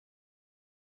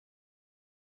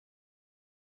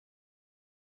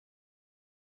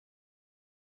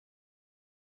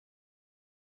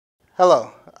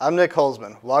Hello, I'm Nick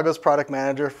Holzman, WAGO's Product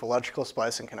Manager for Electrical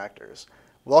Splicing Connectors.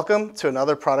 Welcome to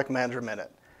another Product Manager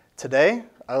Minute. Today,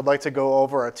 I would like to go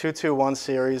over our 221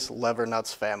 series lever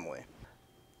nuts family.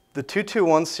 The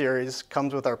 221 series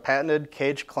comes with our patented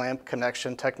cage clamp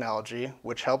connection technology,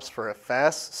 which helps for a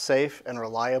fast, safe, and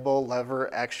reliable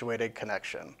lever actuated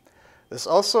connection. This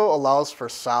also allows for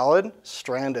solid,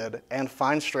 stranded, and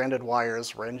fine stranded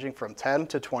wires ranging from 10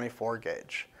 to 24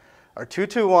 gauge. Our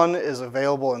 221 is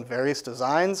available in various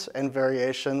designs and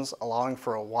variations, allowing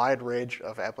for a wide range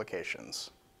of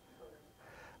applications.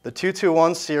 The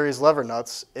 221 series lever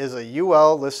nuts is a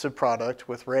UL listed product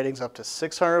with ratings up to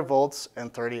 600 volts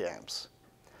and 30 amps.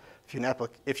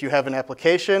 If you have an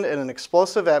application in an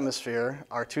explosive atmosphere,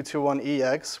 our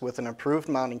 221EX with an improved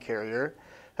mounting carrier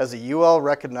has a UL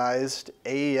recognized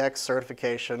AEX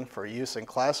certification for use in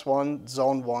Class 1,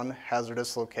 Zone 1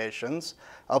 hazardous locations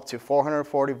up to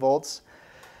 440 volts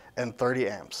and 30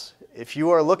 amps. If you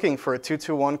are looking for a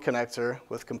 221 connector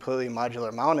with completely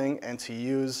modular mounting and to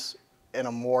use in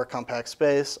a more compact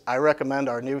space, I recommend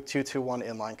our new 221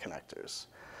 inline connectors.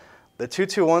 The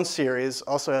 221 series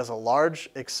also has a large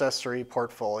accessory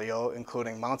portfolio,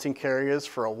 including mounting carriers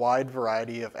for a wide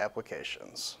variety of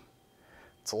applications.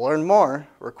 To learn more,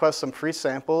 request some free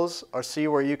samples, or see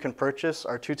where you can purchase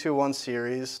our 221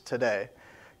 series today.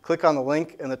 Click on the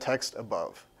link in the text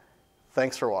above.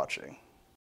 Thanks for watching.